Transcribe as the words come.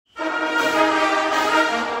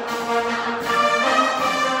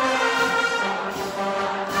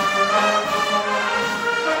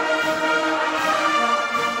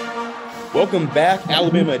Welcome back,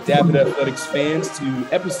 Alabama Adapted Athletics fans, to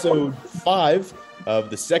episode 5 of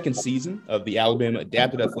the second season of the Alabama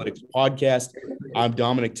Adapted Athletics podcast. I'm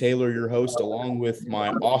Dominic Taylor, your host, along with my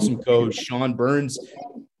awesome coach, Sean Burns.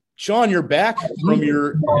 Sean, you're back from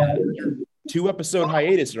your 2-episode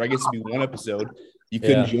hiatus, or I guess it'd be 1 episode. You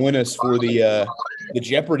couldn't join us for the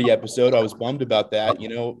Jeopardy episode. I was bummed about that.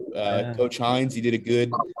 Coach Hines, he did a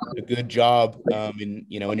good job in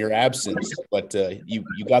your absence, but you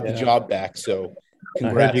got the job back. So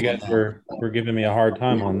congrats. I heard you guys were giving me a hard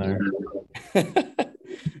time on there.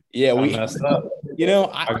 Yeah, we messed up.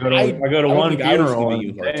 I go to one funeral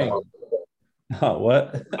and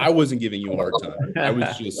what? I wasn't giving you a hard time. I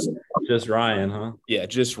was just Ryan, huh? Yeah,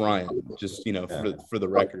 just Ryan. For the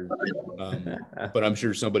record. But I'm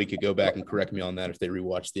sure somebody could go back and correct me on that if they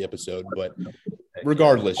rewatch the episode. But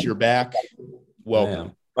regardless, you're back.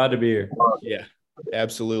 Welcome. Glad to be here. Yeah,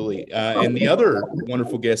 absolutely. And the other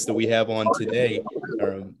wonderful guest that we have on today,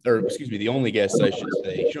 the only guest I should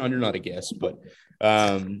say, Sean, you're not a guest, but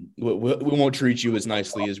we won't treat you as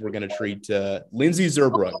nicely as we're going to treat Lindsey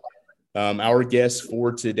Zurbrugg. Our guest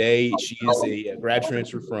for today, she is a grad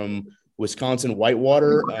transfer from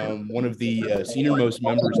Wisonsin-Whitewater, one of the senior-most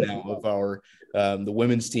members now of our the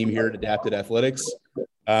women's team here at Adapted Athletics.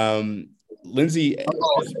 Lindsey,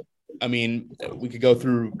 we could go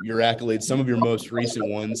through your accolades, some of your most recent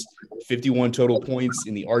ones, 51 total points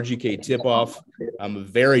in the RGK tip-off, a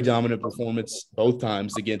very dominant performance both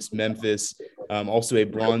times against Memphis, also a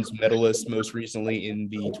bronze medalist most recently in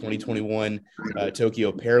the 2021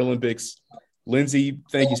 Tokyo Paralympics. Lindsey,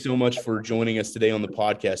 thank you so much for joining us today on the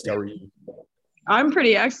podcast. How are you? I'm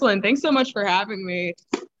pretty excellent. Thanks so much for having me.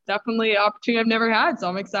 Definitely an opportunity I've never had, so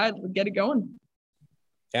I'm excited to get it going.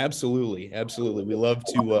 Absolutely. We love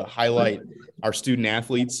to highlight our student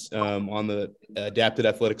athletes on the Adapted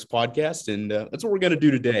Athletics podcast, and that's what we're going to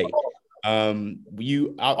do today.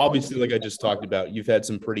 You obviously, like I just talked about, you've had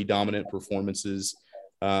some pretty dominant performances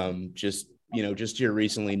just here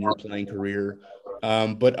recently in your playing career.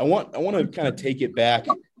 But I want to kind of take it back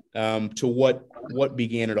to what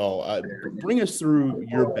began it all. Bring us through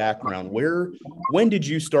your background. When did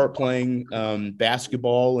you start playing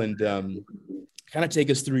basketball, and kind of take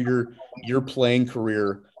us through your playing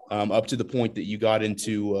career up to the point that you got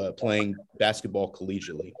into playing basketball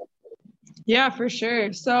collegiately? Yeah, for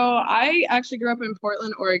sure. So I actually grew up in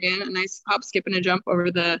Portland, Oregon, a nice hop, skip, and a jump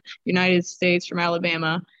over the United States from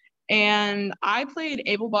Alabama. And I played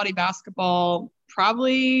able-bodied basketball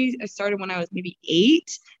I started when I was maybe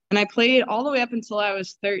 8, and I played all the way up until I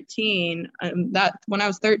was 13. When I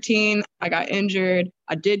was 13, I got injured.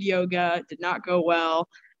 I did yoga, did not go well.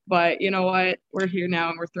 But you know what? We're here now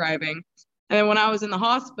and we're thriving. And then when I was in the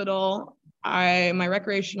hospital, my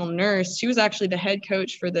recreational nurse, she was actually the head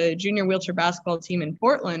coach for the junior wheelchair basketball team in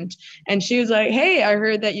Portland. And she was like, "Hey, I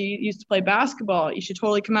heard that you used to play basketball. You should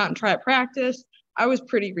totally come out and try it practice." I was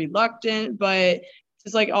pretty reluctant, but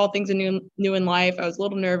just like all things new in life, I was a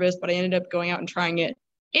little nervous, but I ended up going out and trying it.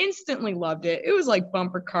 Instantly loved it. It was like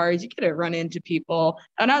bumper cars. You get to run into people.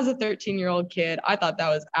 And as a 13-year-old kid, I thought that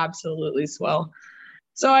was absolutely swell.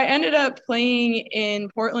 So I ended up playing in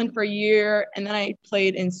Portland for a year, and then I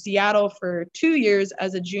played in Seattle for 2 years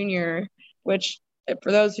as a junior, which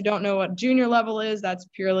for those who don't know what junior level is, that's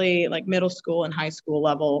purely like middle school and high school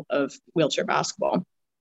level of wheelchair basketball.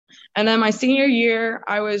 And then my senior year,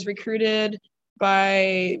 I was recruited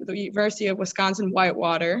by the University of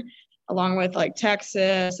Wisonsin-Whitewater, along with like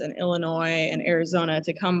Texas and Illinois and Arizona,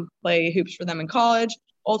 to come play hoops for them in college.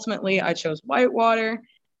 Ultimately, I chose Whitewater.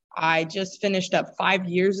 I just finished up 5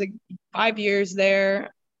 years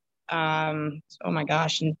there. Oh my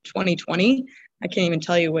gosh, in 2020, I can't even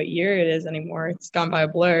tell you what year it is anymore. It's gone by a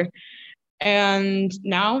blur. And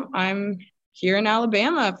now I'm here in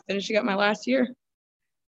Alabama, finishing up my last year.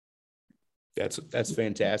 That's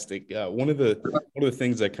fantastic. One of the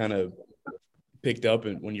things I kind of picked up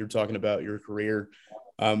when you're talking about your career,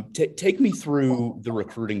 take me through the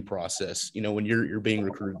recruiting process. When you're being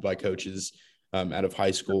recruited by coaches out of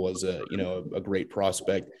high school as a great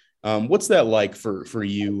prospect. What's that like for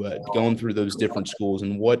you going through those different schools,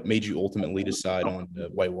 and what made you ultimately decide on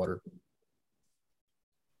Whitewater?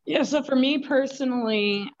 Yeah, so for me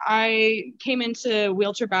personally, I came into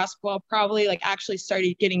wheelchair basketball probably actually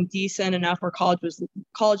started getting decent enough where colleges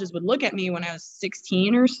would look at me when I was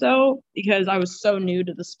 16 or so, because I was so new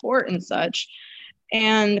to the sport and such.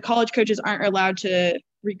 And college coaches aren't allowed to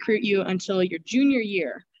recruit you until your junior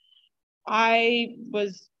year. I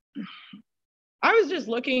was just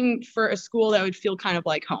looking for a school that would feel kind of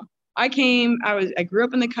like home. I grew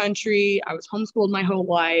up in the country. I was homeschooled my whole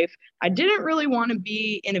life. I didn't really want to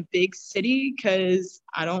be in a big city because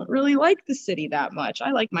I don't really like the city that much.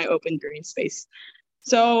 I like my open green space.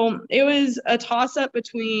 So it was a toss up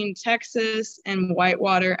between Texas and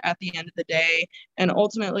Whitewater at the end of the day. And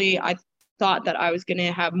ultimately, I thought that I was going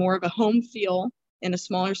to have more of a home feel in a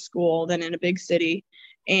smaller school than in a big city,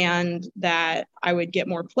 and that I would get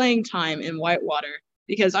more playing time in Whitewater,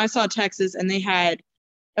 because I saw Texas and they had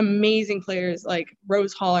amazing players like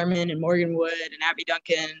Rose Hollerman and Morgan Wood and Abby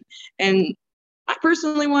Duncan. And I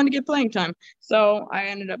personally wanted to get playing time. So I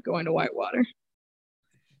ended up going to Whitewater.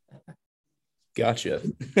 Gotcha.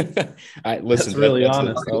 I listen. That's really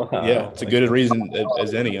honest. Yeah, it's a good reason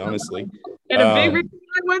as any, honestly. And a big reason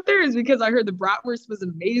I went there is because I heard the bratwurst was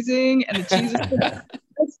amazing and the cheese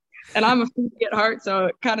is and I'm a foodie at heart, so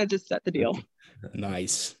it kind of just set the deal.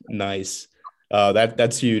 Nice.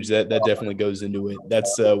 That's huge. That definitely goes into it.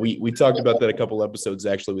 That's we talked about that a couple episodes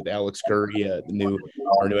actually with Alex Curry, our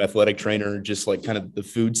new athletic trainer, just like kind of the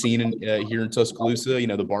food scene here in Tuscaloosa.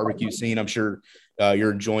 The barbecue scene. I'm sure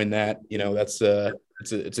you're enjoying that. That's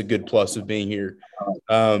it's a good plus of being here.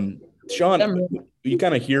 Sean, you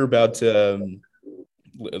kind of hear about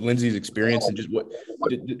Lindsey's experience and just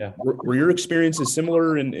were your experiences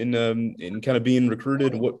similar in kind of being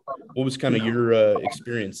recruited? What was kind of your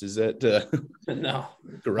experience? Is that no,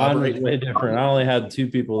 mine was way different. I only had 2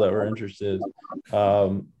 people that were interested.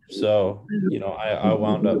 So I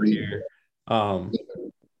wound up here.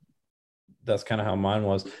 That's kind of how mine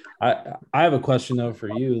was. I have a question though for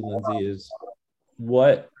you, Lindsey, is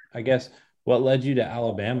what led you to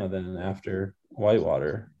Alabama then after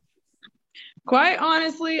Whitewater? Quite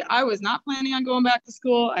honestly, I was not planning on going back to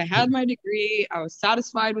school. I had my degree. I was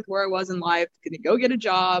satisfied with where I was in life, going to go get a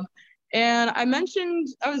job. And I mentioned,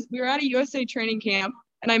 we were at a USA training camp,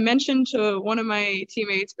 and I mentioned to one of my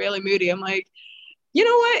teammates, Bailey Moody, I'm like, you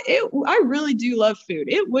know what? I really do love food.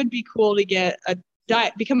 It would be cool to get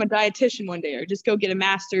become a dietitian one day, or just go get a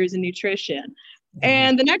master's in nutrition.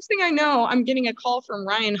 And the next thing I know, I'm getting a call from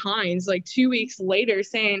Ryan Hines like 2 weeks later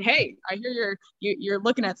saying, hey, I hear you're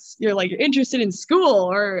interested in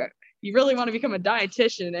school, or you really want to become a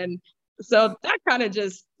dietitian. And so that kind of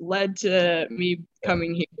just led to me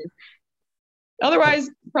coming here. Otherwise,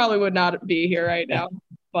 probably would not be here right now,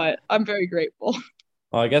 but I'm very grateful.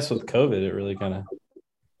 Well, I guess with COVID, it really kind of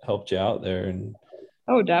helped you out there and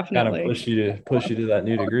definitely kind of push you to that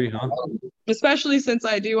new degree, huh? Especially since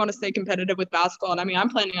I do want to stay competitive with basketball. And I mean, I'm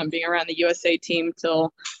planning on being around the USA team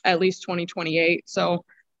till at least 2028. So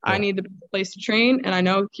I need the place to train. And I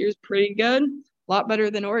know here's pretty good, a lot better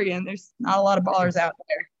than Oregon. There's not a lot of ballers out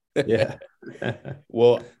there. Yeah.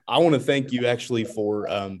 Well, I want to thank you actually for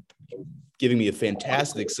giving me a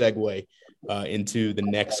fantastic segue into the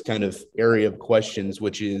next kind of area of questions,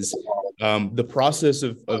 which is the process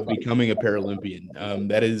of becoming a Paralympian.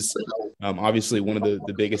 That is obviously one of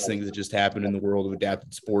the biggest things that just happened in the world of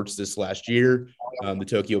adapted sports this last year. The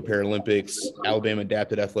Tokyo Paralympics, Alabama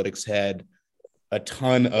Adapted Athletics had a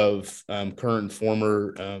ton of current and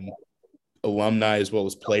former alumni as well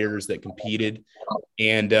as players that competed.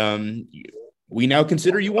 And we now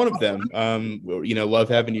consider you one of them. Love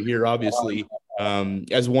having you here, obviously,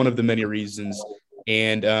 as one of the many reasons.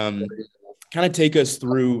 And kind of take us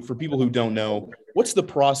through, for people who don't know, what's the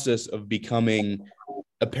process of becoming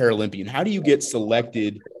a Paralympian? How do you get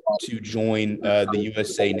selected to join the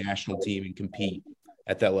USA national team and compete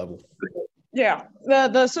at that level? Yeah,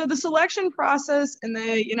 so the selection process in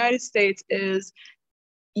the United States is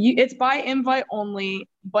it's by invite only.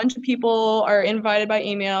 A bunch of people are invited by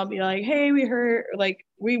email, be like, hey, we heard, like,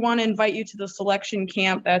 we want to invite you to the selection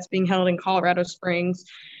camp that's being held in Colorado Springs.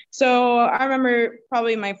 So I remember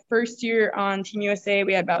probably my first year on Team USA,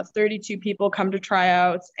 we had about 32 people come to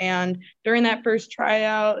tryouts. And during that first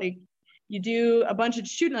tryout, you do a bunch of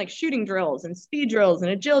shooting drills and speed drills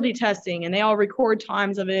and agility testing, and they all record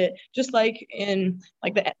times of it, just like in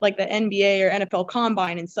the NBA or NFL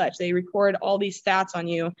combine and such. They record all these stats on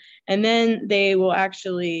you, and then they will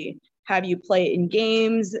actually have you play in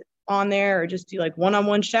games on there, or just do like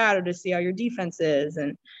one-on-one shadow to see how your defense is,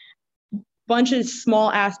 and bunch of small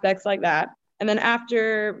aspects like that. And then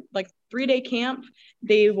after like 3-day camp,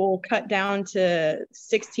 they will cut down to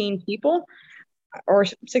 16 people or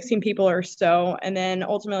so. And then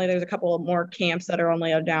ultimately there's a couple of more camps that are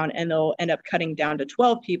only down, and they'll end up cutting down to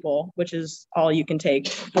 12 people, which is all you can take.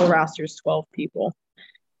 Full roster's 12 people.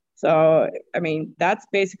 So, I mean, that's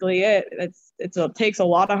basically it. It takes a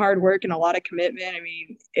lot of hard work and a lot of commitment. I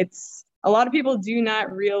mean, a lot of people do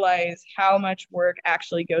not realize how much work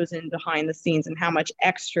actually goes in behind the scenes and how much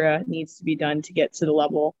extra needs to be done to get to the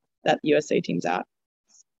level that the USA team's at.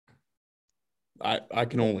 I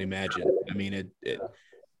can only imagine. I mean,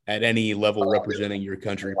 at any level representing your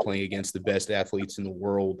country, playing against the best athletes in the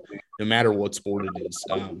world, no matter what sport it is,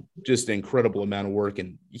 just an incredible amount of work,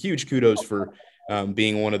 and huge kudos for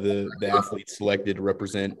being one of the athletes selected to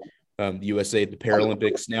represent the USA at the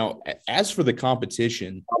Paralympics. Now, as for the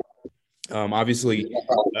competition, obviously,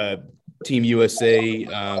 Team USA,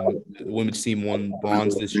 the women's team won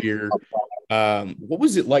bronze this year. What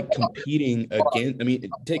was it like competing again? I mean,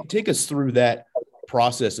 take us through that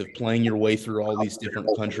process of playing your way through all these different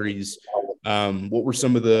countries. What were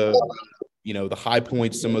some of the, the high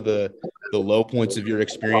points, some of the low points of your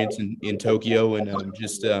experience in Tokyo, and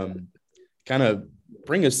just kind of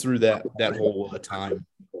bring us through that whole time.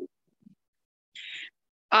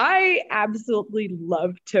 I absolutely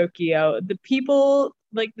love Tokyo. The people,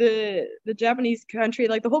 like the Japanese country,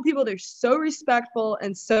 like the whole people, they're so respectful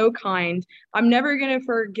and so kind. I'm never going to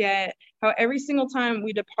forget how every single time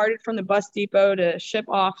we departed from the bus depot to ship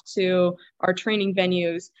off to our training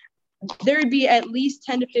venues, there would be at least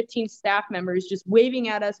 10 to 15 staff members just waving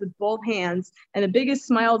at us with both hands and the biggest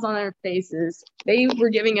smiles on their faces. They were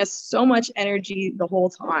giving us so much energy the whole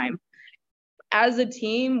time. As a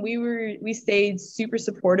team, we stayed super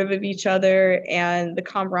supportive of each other, and the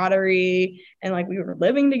camaraderie, and like we were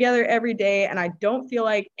living together every day. And I don't feel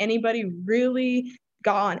like anybody really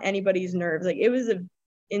got on anybody's nerves. Like, it was an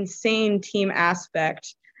insane team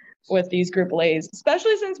aspect with these group A's,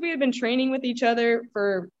 especially since we had been training with each other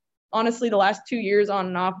for honestly the last 2 years on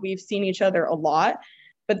and off. We've seen each other a lot,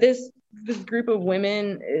 but this group of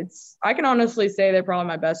women, I can honestly say they're probably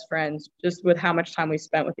my best friends just with how much time we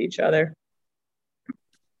spent with each other.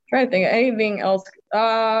 Trying to think of anything else.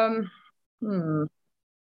 Tokyo,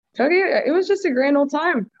 it was just a grand old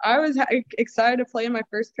time. I was excited to play in my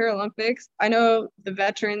first Paralympics. I know the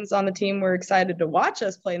veterans on the team were excited to watch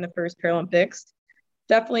us play in the first Paralympics.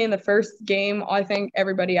 Definitely in the first game, I think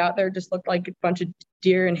everybody out there just looked like a bunch of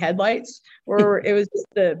deer in headlights, where it was just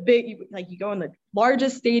the big, like you go in the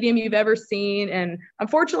largest stadium you've ever seen. And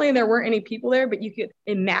unfortunately, there weren't any people there, but you could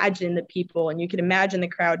imagine the people and you could imagine the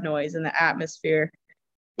crowd noise and the atmosphere.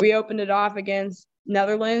 We opened it off against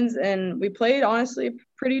Netherlands, and we played, honestly, a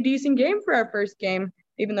pretty decent game for our first game,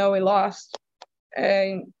 even though we lost.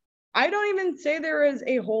 And I don't even say there was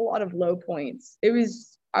a whole lot of low points. I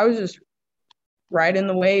was just riding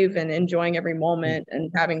the wave and enjoying every moment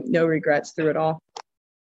and having no regrets through it all.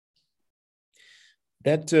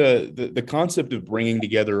 That the concept of bringing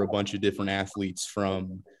together a bunch of different athletes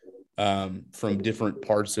from different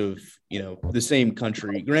parts of the same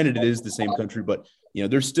country. Granted, it is the same country, but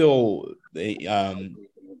there's still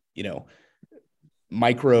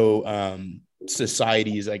micro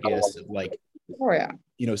societies, I guess, of like, oh yeah,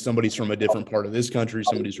 somebody's from a different part of this country,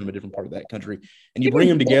 somebody's from a different part of that country, and you bring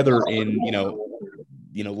them together in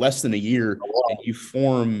less than a year, and you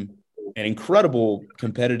form an incredible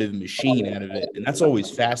competitive machine out of it. And that's always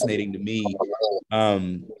fascinating to me.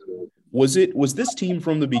 Was this team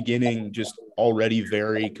from the beginning just already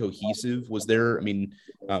very cohesive?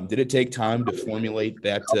 Did it take time to formulate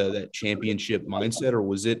that championship mindset, or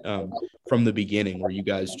was it from the beginning were you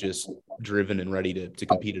guys just driven and ready to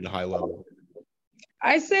compete at a high level?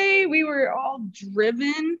 I say we were all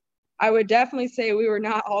driven. I would definitely say we were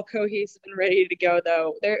not all cohesive and ready to go,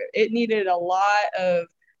 though. It needed a lot of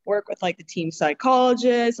work with like the team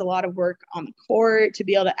psychologist, a lot of work on the court to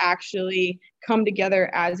be able to actually come together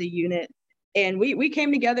as a unit. And we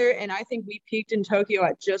came together, and I think we peaked in Tokyo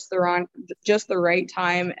at just the right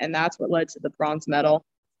time, and that's what led to the bronze medal.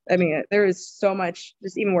 I mean, there is so much,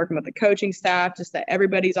 just even working with the coaching staff, just that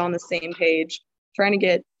everybody's on the same page, trying to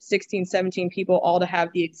get 16, 17 people all to have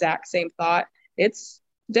the exact same thought. It's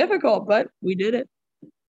difficult, but we did it.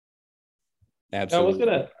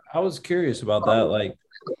 Absolutely. I was curious about that. Like,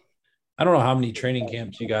 I don't know how many training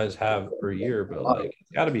camps you guys have per year, but like,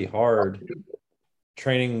 it's got to be hard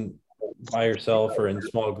training by yourself or in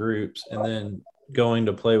small groups and then going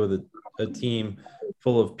to play with a team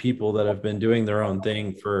full of people that have been doing their own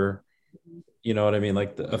thing for,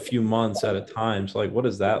 like a few months at a time. So like, what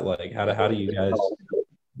is that like? How do you guys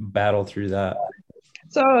battle through that?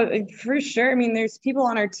 So for sure, there's people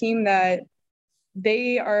on our team that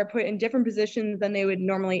they are put in different positions than they would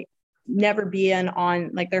normally never be in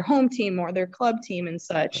on like their home team or their club team and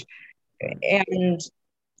such. And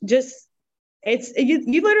just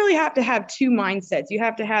you literally have to have two mindsets. You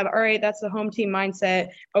have to have, all right, that's the home team mindset.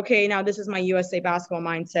 Okay, now this is my USA basketball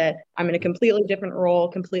mindset. I'm in a completely different role,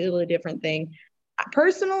 completely different thing.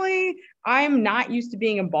 Personally, I'm not used to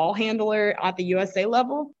being a ball handler at the USA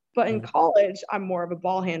level, but in college, I'm more of a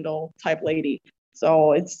ball handle type lady.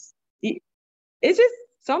 So it's just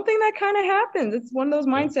something that kind of happens. It's one of those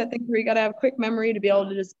mindset things where you got to have quick memory to be able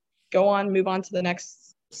to just go on, move on to the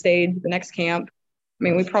next stage, the next camp. I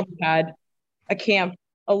mean, we probably had a camp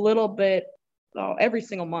a little bit every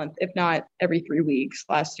single month, if not every 3 weeks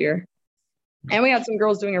last year. And we had some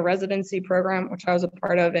girls doing a residency program, which I was a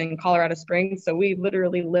part of in Colorado Springs. So we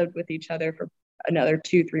literally lived with each other for another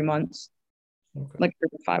 2-3 months, like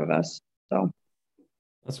 5 of us. So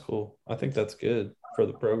that's cool. I think that's good for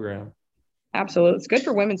the program. Absolutely. It's good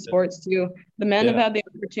for women's sports too. The men have had the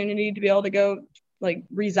opportunity to be able to go like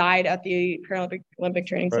reside at the Paralympic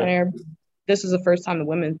Training Center. This is the first time the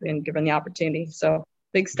women's been given the opportunity. So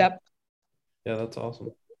big step. Yeah, that's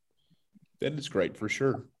awesome. That is great for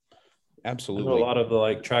sure. Absolutely. I know a lot of the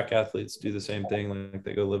like track athletes do the same thing. Like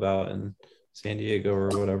they go live out in San Diego or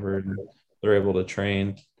whatever, and they're able to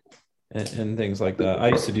train and things like that. I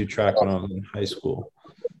used to do track when I was in high school,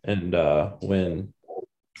 and when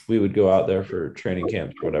we would go out there for training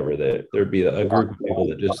camps or whatever, there'd be a group of people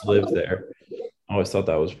that just lived there. I always thought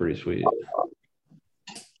that was pretty sweet.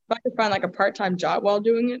 If I could find like a part-time job while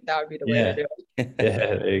doing it, that would be the way to do it.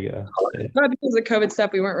 Yeah, there you go. Yeah. But because of COVID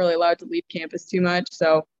stuff, we weren't really allowed to leave campus too much.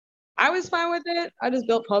 So I was fine with it. I just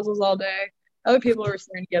built puzzles all day. Other people were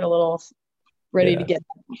starting to get a little ready to get,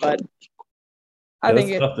 but I think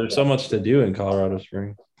there's so much to do in Colorado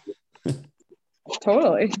Springs.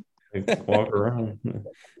 Totally. Like, walk around.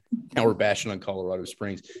 Now we're bashing on Colorado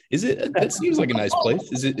Springs. That seems like a nice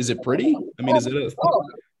place. Is it pretty? I mean, is it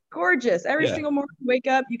gorgeous? Every single morning you wake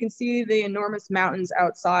up, you can see the enormous mountains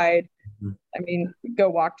outside. Mm-hmm. I mean, go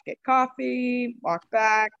walk to get coffee, walk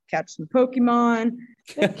back, catch some Pokemon.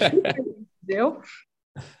 Do.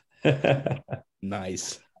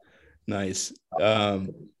 Nice. That's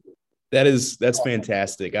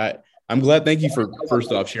fantastic. I'm glad. Thank you for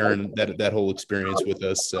first off sharing that whole experience with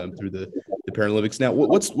us through the Paralympics. Now,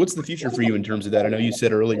 what's the future for you in terms of that? I know you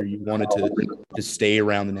said earlier you wanted to stay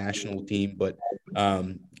around the national team, but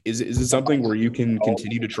is it something where you can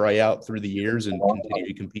continue to try out through the years and continue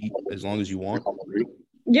to compete as long as you want?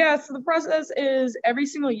 Yeah. So the process is every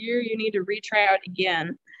single year you need to retry out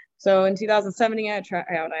again. So in 2017, I had to try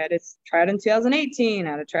out. I had to try out in 2018. I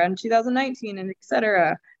had to try out in 2019, and et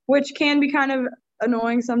cetera, which can be kind of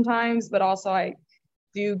annoying sometimes, but also I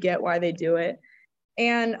do get why they do it.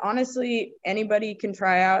 And honestly, anybody can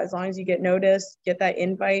try out as long as you get noticed, get that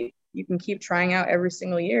invite. You can keep trying out every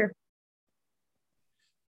single year.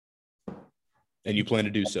 And you plan to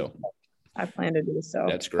do so? I plan to do so.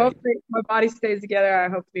 That's great. Hopefully my body stays together. I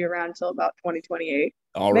hope to be around until about 2028.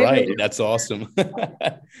 All right. That's awesome.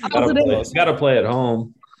 Gotta play at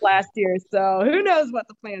home. Last year, so who knows what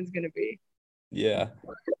the plan's going to be. Yeah.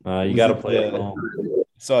 You got to play at home.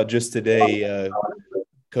 Saw just today,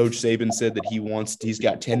 Coach Saban said that he's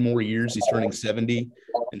got 10 more years. He's turning 70.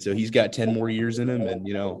 And so he's got 10 more years in him. And,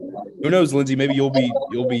 who knows, Lindsey, maybe you'll be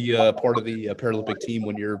part of the Paralympic team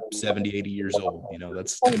when you're 70, 80 years old.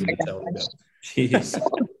 That's how it goes. Jeez.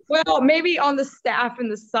 Well, maybe on the staff and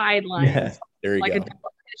the sidelines. Yeah, there you like go. A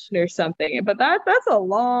competition or something. But that's a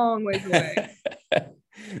long ways away.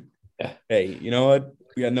 Hey, you know what?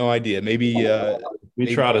 We got no idea. Maybe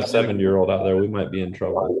we trot a 7-year-old out there, we might be in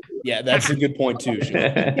trouble. Yeah, that's a good point too,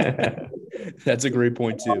 Sean. That's a great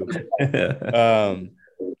point too.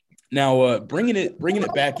 Now, bringing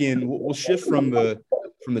it back in, we'll shift from the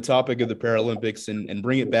topic of the Paralympics and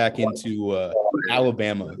bring it back into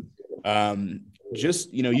Alabama.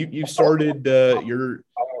 Just you started the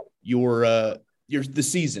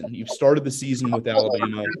season. You've started the season with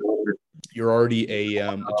Alabama. You're already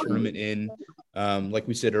a tournament in. Like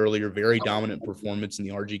we said earlier, very dominant performance in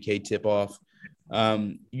the RGK tip-off.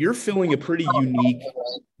 You're filling a pretty unique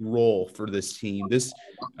role for this team. Some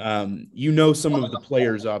of the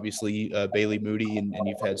players, obviously, Bailey Moody, and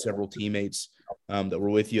you've had several teammates that were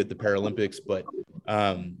with you at the Paralympics. But,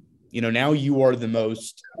 now you are the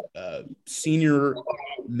most senior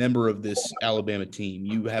member of this Alabama team.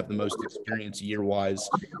 You have the most experience year-wise.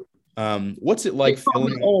 What's it like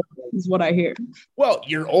filling? Old is what I hear. Well,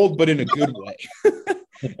 you're old, but in a good way.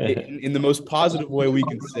 in the most positive way we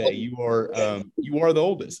can say, you are the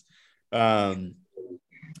oldest.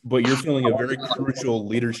 But you're filling a very crucial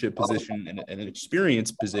leadership position and an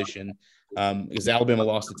experience position because Alabama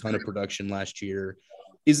lost a ton of production last year.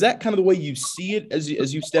 Is that kind of the way you see it as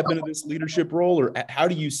you step into this leadership role, or how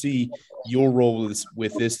do you see your role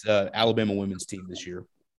with this Alabama women's team this year?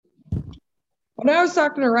 When I was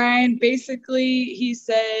talking to Ryan, basically he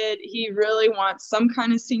said he really wants some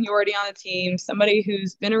kind of seniority on the team, somebody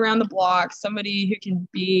who's been around the block, somebody who can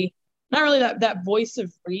be not really that voice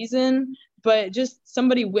of reason, but just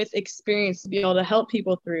somebody with experience to be able to help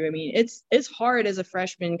people through. I mean, it's hard as a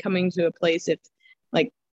freshman coming to a place if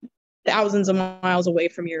like thousands of miles away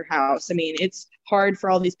from your house. I mean, it's hard for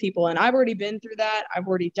all these people, and I've already been through that. I've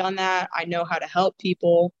already done that. I know how to help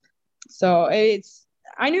people. So I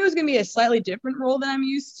knew it was going to be a slightly different role than I'm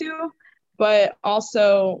used to, but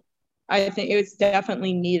also I think it was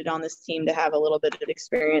definitely needed on this team to have a little bit of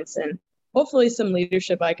experience and hopefully some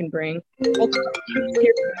leadership I can bring.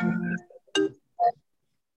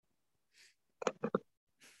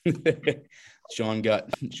 Sean got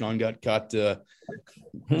caught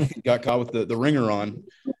got caught with the ringer on.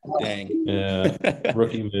 Dang. Yeah.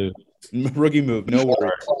 Rookie move. Rookie move. No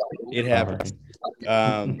worries. It happens.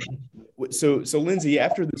 So Lindsey,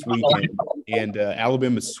 after this weekend and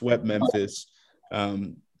Alabama swept Memphis,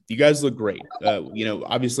 you guys look great.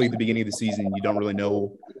 Obviously at the beginning of the season, you don't really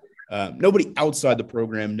know. Nobody outside the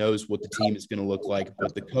program knows what the team is going to look like,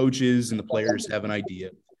 but the coaches and the players have an idea.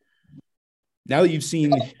 Now that you've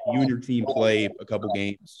seen you and your team play a couple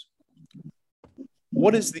games,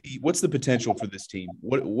 what's the potential for this team?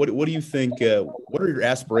 What do you think? What are your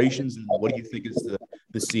aspirations, and what do you think is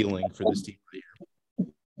the ceiling for this team right here?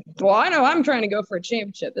 Well, I know I'm trying to go for a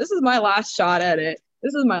championship. This is my last shot at it.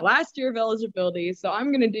 This is my last year of eligibility, so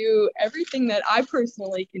I'm going to do everything that I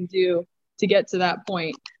personally can do to get to that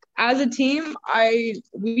point. As a team,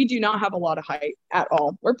 we do not have a lot of height at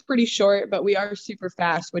all. We're pretty short, but we are super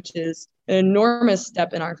fast, which is an enormous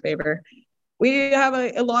step in our favor. We have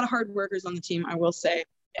a lot of hard workers on the team, I will say.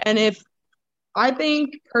 And I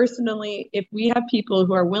think personally, if we have people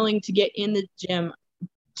who are willing to get in the gym,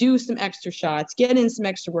 do some extra shots, get in some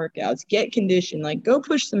extra workouts, get conditioned, like go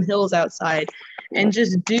push some hills outside and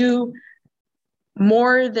just do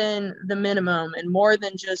more than the minimum and more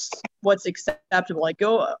than just what's acceptable. Like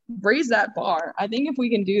go raise that bar. I think if we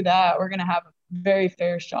can do that, we're going to have a very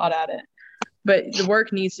fair shot at it. But the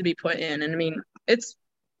work needs to be put in. And I mean, it's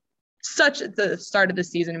such at the start of the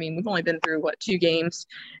season. I mean, we've only been through 2 games.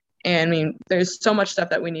 And I mean, there's so much stuff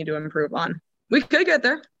that we need to improve on. We could get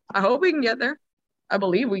there. I hope we can get there. I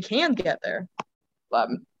believe we can get there. But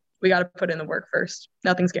we got to put in the work first.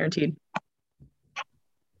 Nothing's guaranteed.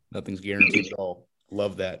 Nothing's guaranteed at all.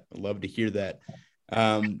 Love that. Love to hear that.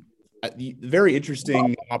 The very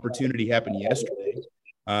interesting opportunity happened yesterday.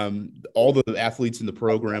 All the athletes in the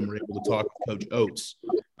program were able to talk with Coach Oates,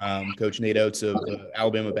 Coach Nate Oates of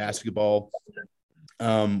Alabama basketball.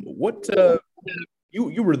 You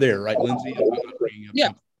were there, right, Lindsey?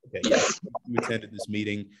 Yeah. Okay, yeah. You attended this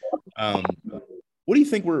meeting. What do you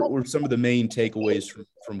think were some of the main takeaways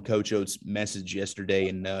from Coach Oates' message yesterday,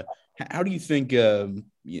 and how do you think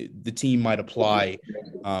the team might apply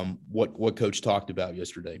what Coach talked about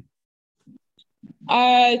yesterday?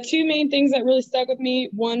 2 main things that really stuck with me.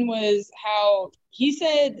 One was how he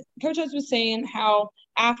said, Coach Oates was saying how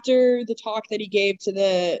after the talk that he gave to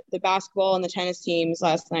the basketball and the tennis teams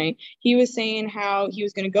last night, he was saying how he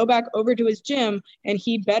was going to go back over to his gym and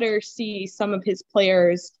he better see some of his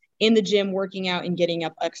players in the gym working out and getting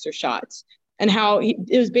up extra shots, and how it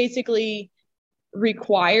was basically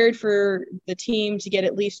required for the team to get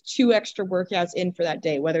at least 2 extra workouts in for that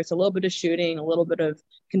day, whether it's a little bit of shooting, a little bit of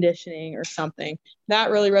conditioning or something.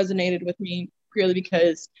 That really resonated with me purely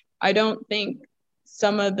because I don't think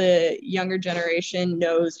some of the younger generation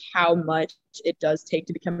knows how much it does take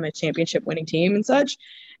to become a championship winning team and such.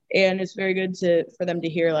 And it's very good for them to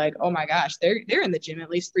hear like, oh my gosh, they're in the gym at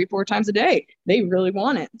least 3-4 times a day. They really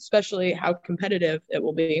want it, especially how competitive it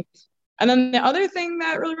will be. And then the other thing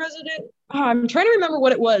that really resonated, I'm trying to remember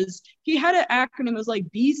what it was. He had an acronym, it was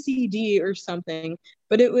like BCD or something,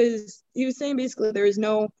 but he was saying basically there is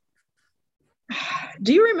no,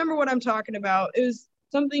 do you remember what I'm talking about? It was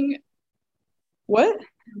something, what?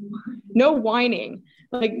 No whining.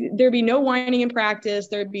 Like there'd be no whining in practice.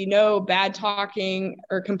 There'd be no bad talking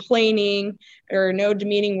or complaining or no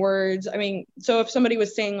demeaning words. I mean, so if somebody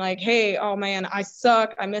was saying like, hey, oh man, I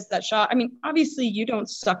suck, I missed that shot. I mean, obviously you don't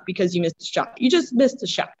suck because you missed a shot. You just missed a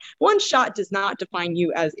shot. One shot does not define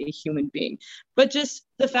you as a human being. But just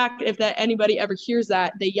the fact if that anybody ever hears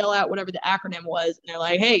that, they yell out whatever the acronym was and they're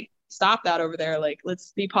like, hey, stop that over there. Like,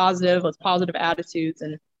 let's be positive. Let's positive attitudes.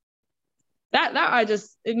 And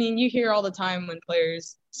you hear all the time when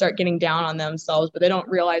players start getting down on themselves, but they don't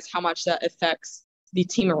realize how much that affects the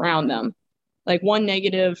team around them. Like one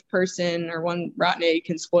negative person or one rotten egg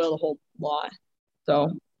can spoil the whole lot. So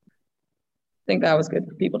I think that was good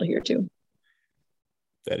for people to hear too.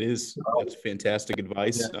 That's fantastic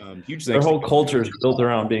advice. Yeah. Huge thanks. Their whole culture is built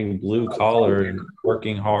around being blue collar and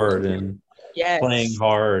working hard and playing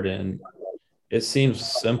hard. And it seems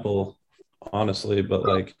simple, honestly, but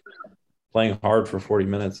like, playing hard for 40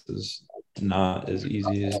 minutes is not as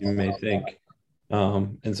easy as you may think.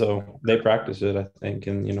 And so they practice it, I think.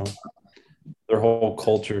 And, their whole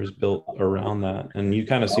culture is built around that. And you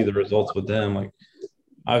kind of see the results with them. Like,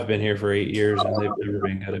 I've been here for 8 years and they've never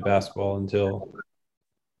been good at basketball until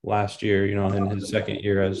last year, in his second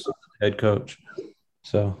year as head coach.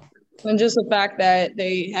 So, and just the fact that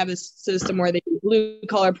they have a system where they do blue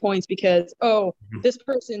collar points because, this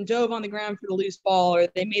person dove on the ground for the loose ball, or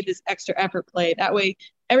they made this extra effort play. That way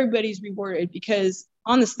everybody's rewarded, because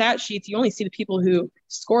on the stat sheets, you only see the people who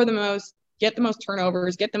score the most, get the most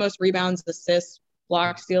turnovers, get the most rebounds, assists,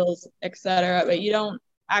 block steals, etc. But you don't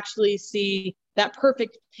actually see that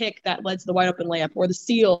perfect pick that led to the wide open layup, or the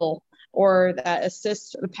steal, or that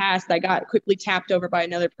assist or the pass that got quickly tapped over by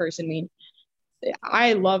another person. I mean,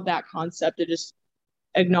 I love that concept of just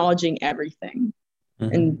acknowledging everything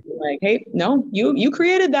and like, hey, no, you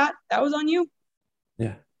created that. That was on you.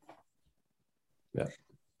 Yeah.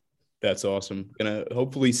 That's awesome. Gonna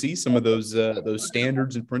hopefully see some of those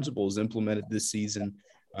standards and principles implemented this season.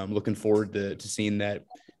 I'm looking forward to seeing that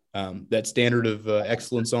standard of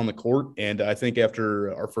excellence on the court. And I think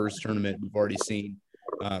after our first tournament, we've already seen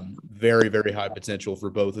very, very high potential for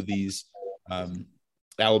both of these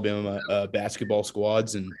Alabama basketball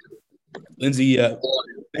squads. And Lindsey,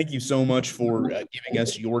 thank you so much for giving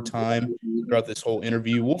us your time throughout this whole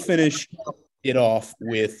interview. We'll finish it off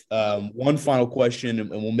with one final question, and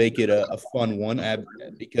we'll make it a fun one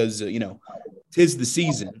because tis the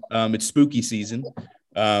season. It's spooky season.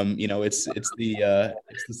 It's the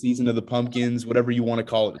season of the pumpkins, whatever you want to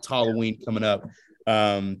call it. It's Halloween coming up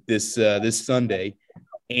this Sunday,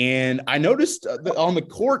 and I noticed on the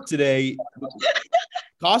court today.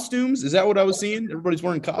 Costumes? Is that what I was seeing? Everybody's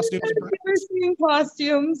wearing costumes. We're seeing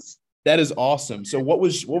costumes. That is awesome. So what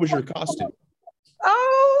was your costume?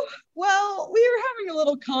 Oh, well, we were having a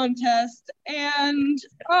little contest, and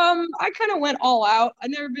I kind of went all out.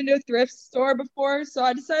 I've never been to a thrift store before, so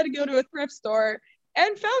I decided to go to a thrift store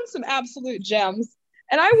and found some absolute gems.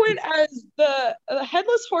 And I went as the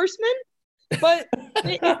headless horseman, but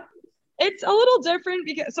it's a little different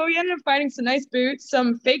because we ended up finding some nice boots,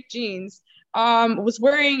 some fake jeans. Was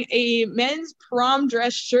wearing a men's prom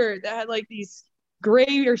dress shirt that had like these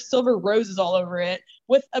gray or silver roses all over it,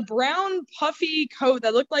 with a brown puffy coat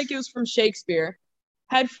that looked like it was from Shakespeare.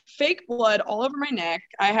 Had fake blood all over my neck.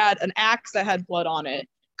 I had an axe that had blood on it.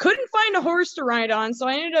 Couldn't find a horse to ride on, so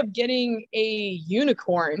I ended up getting a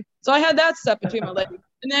unicorn. So I had that stuff between my legs.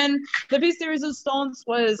 And then the piece de resistance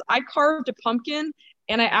was I carved a pumpkin,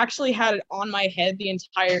 and I actually had it on my head the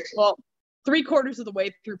entire, 3/4 of the way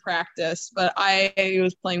through practice, but I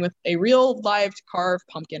was playing with a real live carved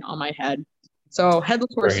pumpkin on my head. So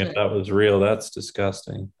headless horseman. That was real. That's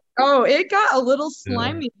disgusting. Oh, it got a little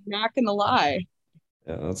slimy, not gonna lie.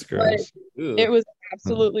 Yeah, that's gross. It was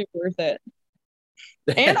absolutely worth it.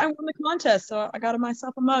 And I won the contest, so I got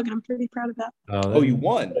myself a mug, and I'm pretty proud of that. Oh, you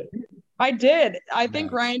won. I did. I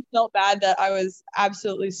think Ryan felt bad that I was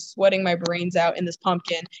absolutely sweating my brains out in this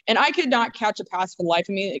pumpkin, and I could not catch a pass for the life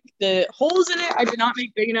of me. The holes in it, I did not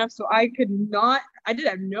make big enough, so I did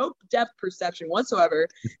have no depth perception whatsoever.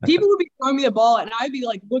 People would be throwing me the ball, and I'd be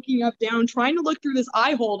like looking up, down, trying to look through this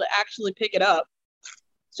eye hole to actually pick it up.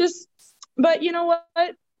 But you know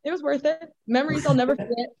what? It was worth it. Memories I'll never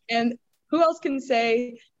forget. And who else can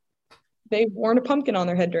say they've worn a pumpkin on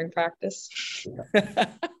their head during practice?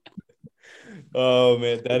 Oh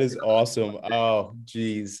man, that is awesome. Oh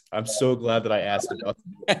geez, I'm so glad that I asked about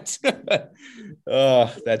that.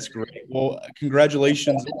 Oh, that's great. Well,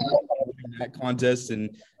 congratulations on that contest,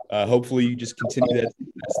 and hopefully you just continue that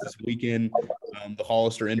this weekend. The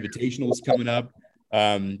Hollister Invitational is coming up.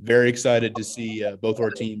 Very excited to see both our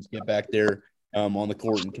teams get back there on the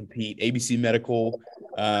court and compete. ABC Medical.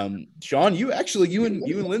 Sean, you and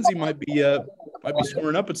Lindsey might be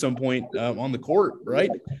scoring up at some point on the court,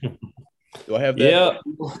 right? Do I have that?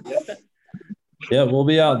 Yeah, we'll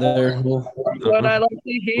be out there. What I like to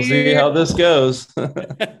hear. We'll see how this goes.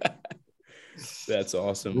 That's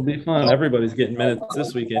awesome. It'll be fun. Everybody's getting minutes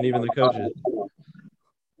this weekend, even the coaches.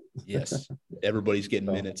 Yes, everybody's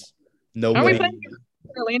getting minutes. Are we playing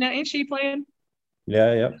Carolina? Ain't she playing?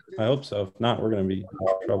 Yeah. I hope so. If not, we're going to be in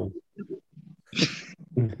trouble.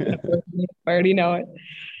 I already know it.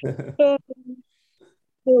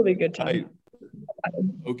 It'll be a good time.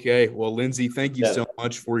 Okay. Well, Lindsey, thank you so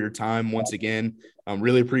much for your time once again.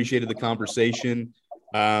 Really appreciated the conversation.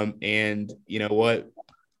 And you know what?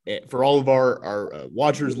 For all of our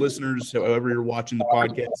watchers, listeners, however you're watching the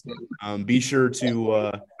podcast, be sure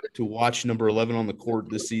to watch number 11 on the court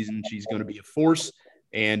this season. She's going to be a force,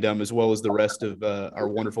 and as well as the rest of our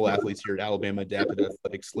wonderful athletes here at Alabama Adapted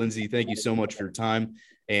Athletics. Lindsey, thank you so much for your time,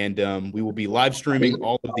 and we will be live streaming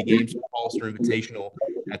all of the games for Hollister Invitational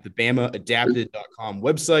at the BamaAdapted.com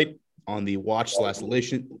website. on the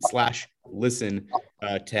watch/listen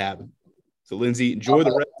tab. So, Lindsey, enjoy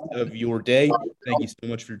the rest of your day. Thank you so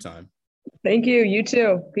much for your time. Thank you. You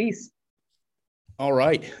too. Peace. All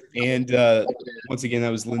right. And once again,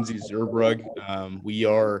 that was Lindsey Zurbrugg. We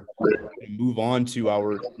are going to move on to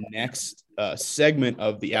our next segment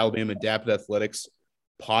of the Alabama Adapted Athletics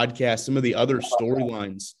podcast, some of the other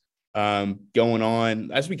storylines going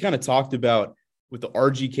on. As we kind of talked about with the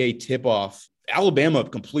RGK tip-off, Alabama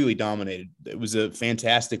completely dominated. It was a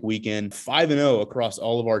fantastic weekend, 5-0 across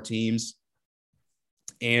all of our teams.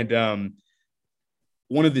 And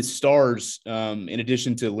one of the stars, in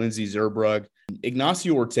addition to Lindsey Zurbrugg,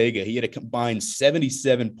 Ignacio Ortega, he had a combined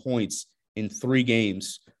 77 points in 3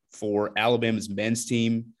 games for Alabama's men's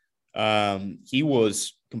team. He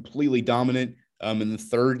was completely dominant in the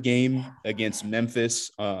 3rd game against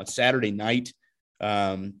Memphis Saturday night.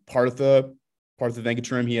 Partha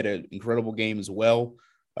Venkatram, he had an incredible game as well.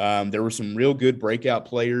 There were some real good breakout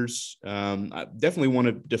players. I definitely want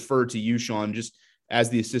to defer to you, Sean, just as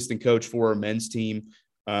the assistant coach for our men's team.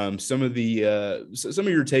 Some of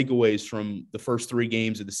your takeaways from the first 3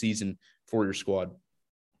 games of the season for your squad.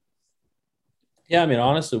 Yeah, I mean,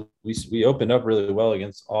 honestly, we opened up really well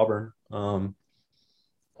against Auburn.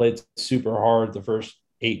 Played super hard the first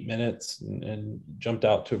 8 minutes and jumped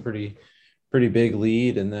out to a pretty big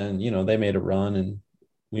lead. And then, they made a run and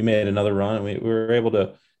we made another run, and we were able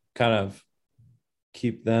to kind of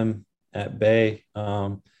keep them at bay.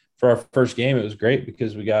 For our first game, it was great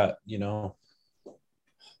because we got,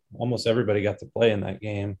 almost everybody got to play in that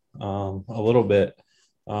game a little bit,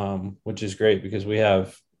 which is great because we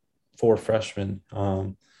have 4 freshmen.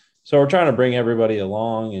 So we're trying to bring everybody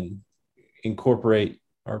along and incorporate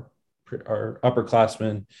our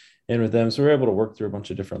upperclassmen in with them. So we're able to work through a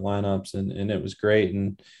bunch of different lineups, and it was great.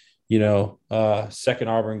 And, second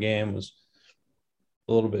Auburn game was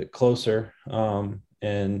a little bit closer. And,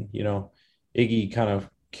 Iggy kind of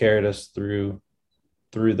carried us through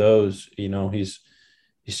those.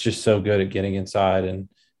 He's just so good at getting inside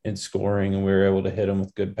and scoring, and we were able to hit him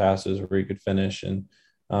with good passes where he could finish. And,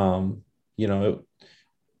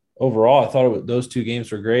 overall, I thought those 2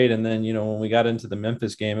 games were great. And then, when we got into the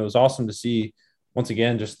Memphis game, it was awesome to see, once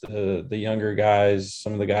again, just the younger guys,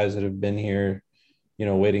 some of the guys that have been here,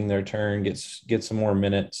 waiting their turn, get some more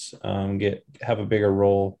minutes, have a bigger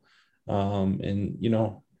role. And,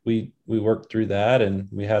 we worked through that, and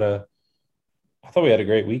I thought we had a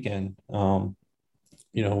great weekend.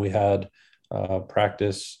 We had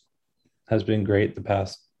practice has been great the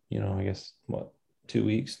past, I guess 2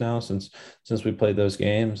 weeks now since we played those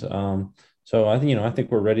games. So I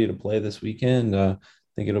think we're ready to play this weekend. I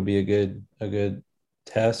think it'll be a good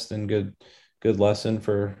test and good lesson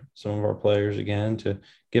for some of our players again to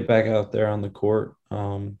get back out there on the court.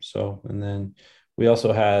 And then we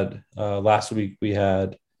also had last week we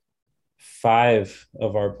had 5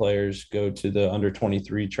 of our players go to the under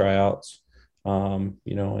 23 tryouts. And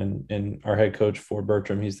our head coach, Ford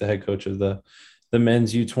Bertram, he's the head coach of the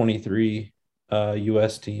men's U23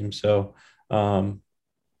 U.S. team. So that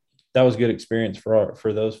was a good experience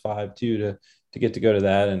for those 5 too, to get to go to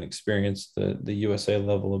that and experience the USA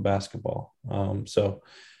level of basketball. I'm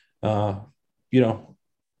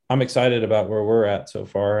excited about where we're at so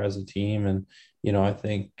far as a team. And, I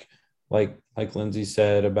think like Lindsey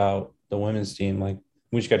said about the women's team, like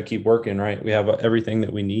we just got to keep working, right? We have everything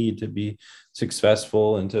that we need to be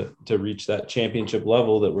successful and to reach that championship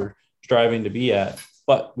level that we're striving to be at.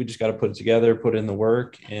 But we just got to put it together, put in the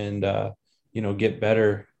work, and, get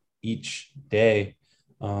better each day.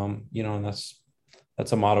 And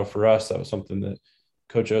that's a motto for us. That was something that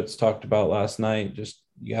Coach Oates talked about last night. Just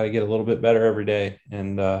you got to get a little bit better every day.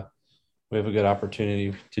 And we have a good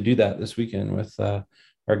opportunity to do that this weekend with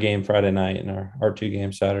our game Friday night and our 2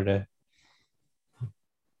 games Saturday.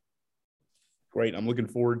 Great. I'm looking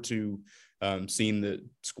forward to seeing the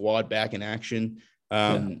squad back in action.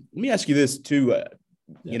 Let me ask you this too.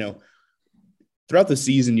 Throughout the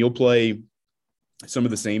season, you'll play some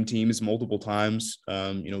of the same teams multiple times.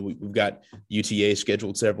 We've got UTA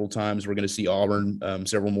scheduled several times. We're going to see Auburn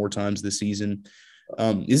several more times this season.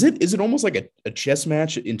 Is it almost like a chess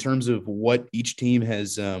match in terms of what each team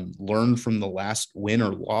has learned from the last win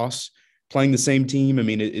or loss playing the same team? I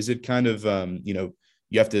mean, is it kind of,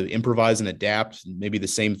 you have to improvise and adapt? Maybe the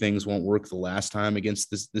same things won't work the last time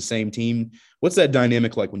against the same team. What's that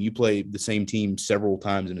dynamic like when you play the same team several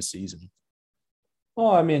times in a season?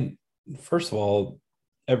 Well, I mean, first of all,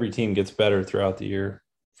 every team gets better throughout the year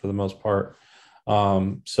for the most part.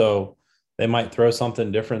 So they might throw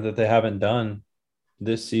something different that they haven't done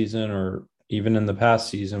this season or even in the past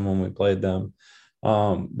season when we played them.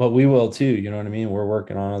 But we will too, you know what I mean? We're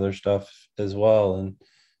working on other stuff as well. And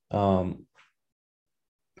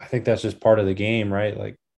I think that's just part of the game, right?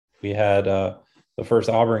 Like we had the first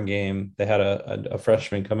Auburn game, they had a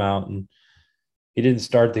freshman come out, and he didn't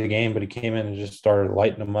start the game, but he came in and just started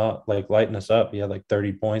lighting us up. He had like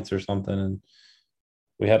 30 points or something. And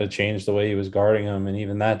we had to change the way he was guarding him. And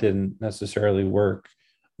even that didn't necessarily work.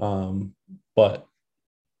 But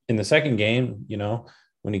in the second game,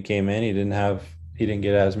 when he came in, he didn't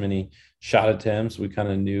get as many shot attempts. We kind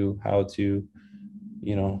of knew how to,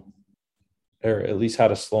 or at least how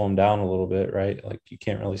to slow him down a little bit, right? Like you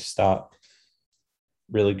can't really stop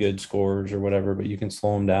really good scores or whatever, but you can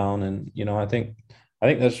slow them down. And, I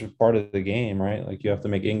think that's just part of the game, right? Like you have to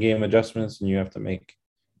make in-game adjustments and you have to make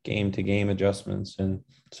game-to-game adjustments. And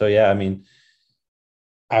so, yeah, I mean,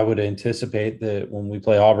 I would anticipate that when we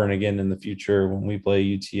play Auburn again in the future, when we play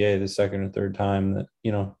UTA the second or third time, that,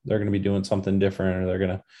 they're going to be doing something different, or they're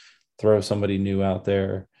going to throw somebody new out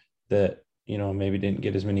there that, maybe didn't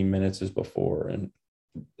get as many minutes as before. And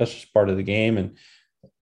that's just part of the game. And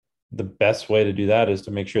the best way to do that is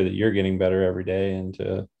to make sure that you're getting better every day and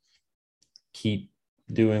to keep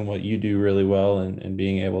doing what you do really well, and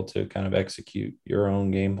being able to kind of execute your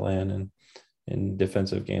own game plan and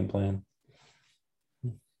defensive game plan.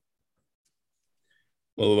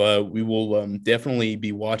 Well, we will definitely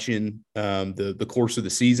be watching the course of the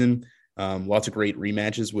season. Lots of great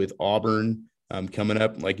rematches with Auburn coming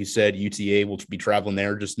up. Like you said, UTA will be traveling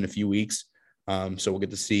there just in a few weeks. So we'll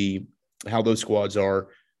get to see how those squads are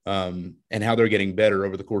and how they're getting better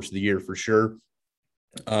over the course of the year for sure.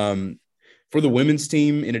 For the women's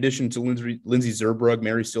team, in addition to Lindsey Zurbrugg,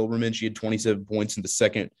 Mary Silverman, she had 27 points in the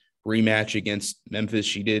second rematch against Memphis.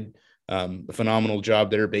 She did a phenomenal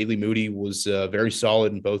job there. Bailey Moody was very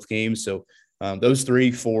solid in both games. So those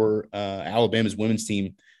three for Alabama's women's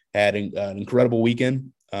team had an incredible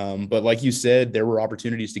weekend. But like you said, there were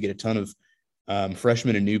opportunities to get a ton of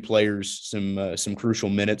freshmen and new players some crucial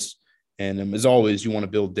minutes. And as always, you want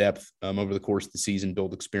to build depth over the course of the season,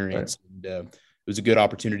 build experience. Right. And it was a good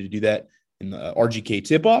opportunity to do that in the RGK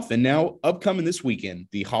tip-off. And now upcoming this weekend,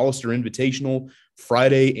 the Hollister Invitational,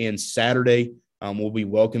 Friday and Saturday. We'll be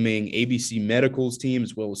welcoming ABC Medical's team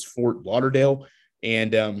as well as Fort Lauderdale.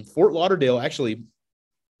 And Fort Lauderdale, actually,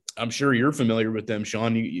 I'm sure you're familiar with them,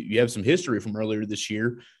 Sean. You have some history from earlier this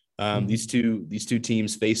year. These two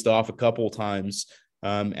teams faced off a couple of times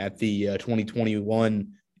at the 2021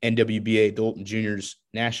 NWBA Adult and Juniors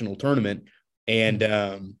National Tournament.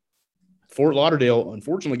 And Fort Lauderdale,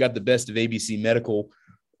 unfortunately, got the best of ABC Medical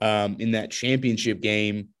in that championship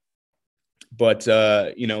game. But,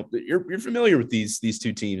 you're familiar with these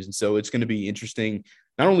two teams. And so it's going to be interesting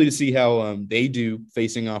not only to see how they do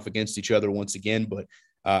facing off against each other once again, but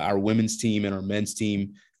our women's team and our men's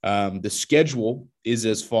team. The schedule is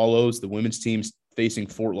as follows. The women's team's facing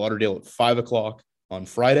Fort Lauderdale at 5:00 on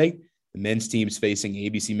Friday. The men's team's facing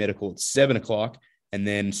ABC Medical at 7:00. And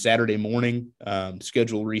then Saturday morning,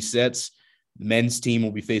 schedule resets. The men's team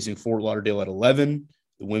will be facing Fort Lauderdale at 11.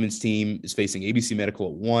 The women's team is facing ABC Medical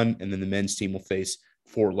at 1, and then the men's team will face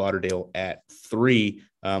Fort Lauderdale at 3.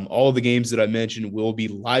 All of the games that I mentioned will be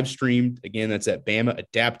live streamed. Again, that's at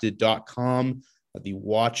BamaAdapted.com, the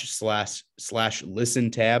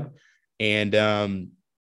watch/listen tab. And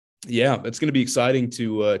it's going to be exciting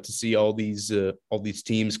to see all these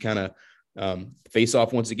teams kind of face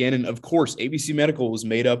off once again. And of course, ABC Medical was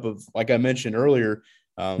made up of, like I mentioned earlier,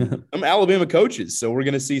 some Alabama coaches. So we're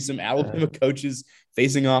going to see some Alabama coaches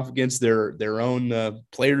facing off against their own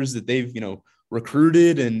players that they've,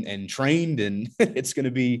 recruited and trained. And it's going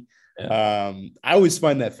to be, I always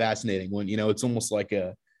find that fascinating when, it's almost like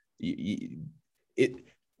tell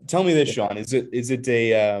me this, Sean, is it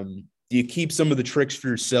a, do you keep some of the tricks for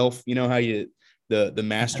yourself? You know how the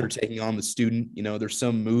master taking on the student, there's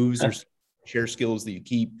some moves, there's share skills that you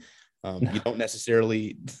keep. You don't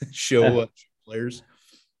necessarily show players.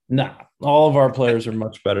 Nah, all of our players are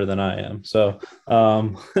much better than I am. So,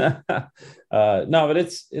 no, but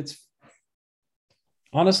it's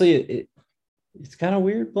honestly, it's kind of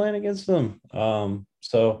weird playing against them.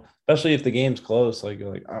 So especially if the game's close, like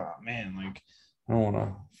you're like, oh man, like I don't want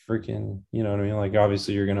to freaking, you know what I mean? Like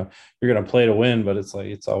obviously you're gonna play to win, but it's like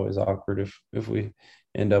it's always awkward if we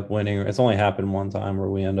end up winning. It's only happened one time where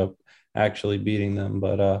we end up actually beating them,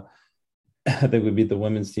 but I think we beat the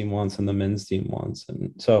women's team once and the men's team once.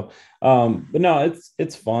 And so, but no,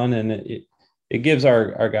 it's fun. And it gives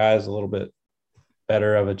our guys a little bit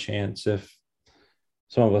better of a chance if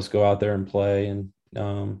some of us go out there and play. And,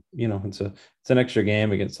 it's an extra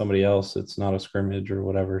game against somebody else. It's not a scrimmage or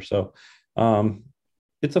whatever. So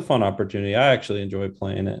it's a fun opportunity. I actually enjoy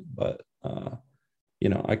playing it, but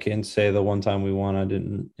I can say the one time we won, I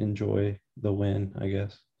didn't enjoy the win, I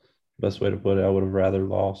guess. Best way to put it, I would have rather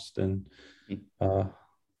lost than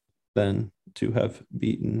to have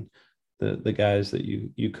beaten the guys that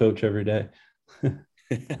you coach every day.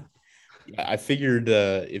 I figured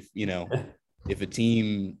if a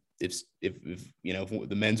team, if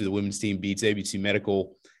the men's or the women's team beats ABC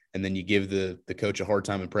Medical, and then you give the coach a hard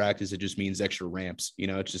time in practice, it just means extra ramps.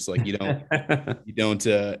 It's just like you don't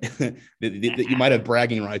you might have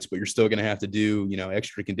bragging rights, but you're still going to have to do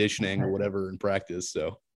extra conditioning or whatever in practice.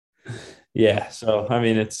 So yeah, so I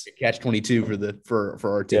mean it's catch-22 for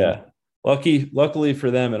our team. Yeah. Luckily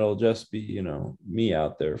for them, it'll just be, me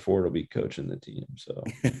out there. Ford will be coaching the team. So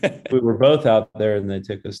we were both out there and they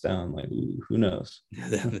took us down. Like, who knows?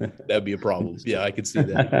 That'd be a problem. Yeah, I could see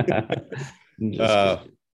that.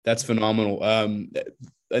 That's phenomenal.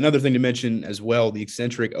 Another thing to mention as well, the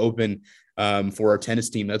Eccentric Open for our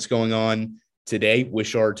tennis team that's going on today.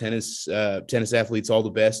 Wish our tennis athletes all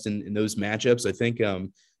the best in those matchups. I think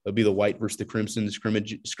it'll be the white versus the crimson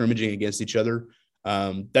scrimmaging against each other.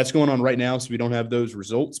 That's going on right now, so we don't have those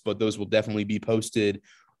results, but those will definitely be posted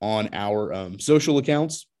on our social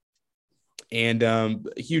accounts. And a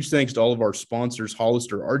huge thanks to all of our sponsors: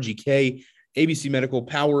 Hollister, RGK, ABC Medical,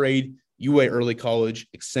 Powerade, UA Early College,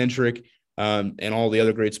 Eccentric, and all the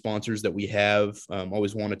other great sponsors that we have.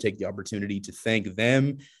 Always want to take the opportunity to thank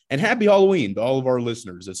them. And happy Halloween to all of our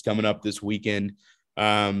listeners. That's coming up this weekend.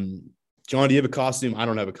 John, do you have a costume? I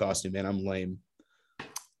don't have a costume, man. I'm lame.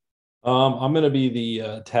 I'm going to be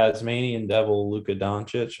the Tasmanian Devil, Luka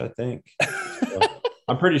Doncic, I think. So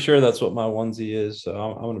I'm pretty sure that's what my onesie is. So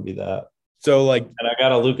I'm going to be that. So and I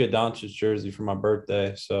got a Luka Doncic jersey for my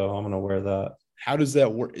birthday, so I'm going to wear that. How does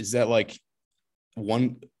that work? Is that like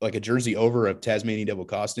a jersey over a Tasmanian Devil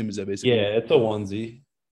costume? Is that basically? Yeah, it's a onesie.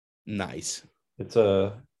 Nice. It's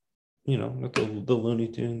a, with the Looney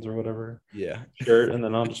Tunes or whatever. Yeah. Shirt, and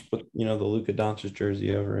then I'll just put, the Luka Doncic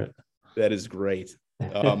jersey over it. That is great.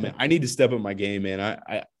 Man, I need to step up my game, man.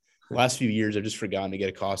 I last few years I've just forgotten to get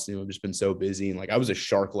a costume. I've just been so busy, and I was a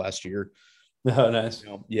shark last year. Oh, nice.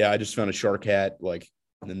 Yeah, I just found a shark hat, and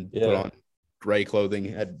then put on gray clothing.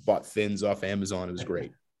 Had bought fins off Amazon. It was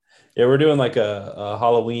great. Yeah, we're doing a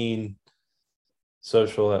Halloween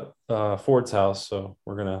social at Ford's house, so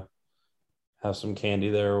we're gonna have some candy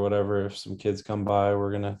there or whatever. If some kids come by,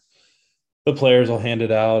 the players will hand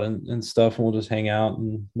it out and stuff, and we'll just hang out.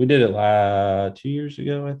 And we did it 2 years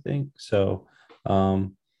ago, I think. So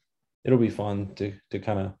it'll be fun to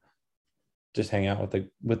kind of just hang out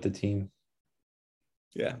with the team.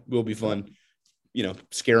 Yeah, it will be fun.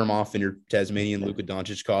 Scare them off in your Tasmanian Luka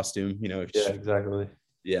Doncic costume. Yeah, exactly.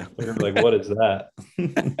 Yeah. They're like, what is that?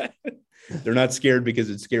 They're not scared because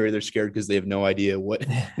it's scary. They're scared because they have no idea what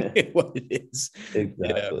it is.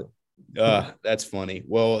 Exactly. That's funny.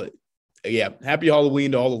 Well, yeah, happy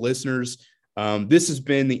Halloween to all the listeners. This has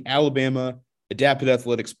been the Alabama Adapted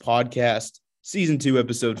Athletics Podcast, Season 2,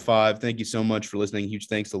 Episode 5. Thank you so much for listening. Huge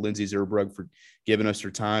thanks to Lindsey Zurbrugg for giving us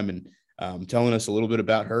her time and telling us a little bit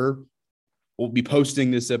about her. We'll be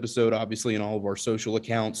posting this episode, obviously, in all of our social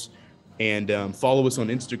accounts. And follow us on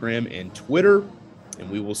Instagram and Twitter.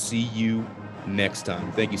 And we will see you next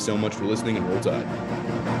time. Thank you so much for listening, and Roll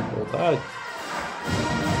Tide. Roll Tide.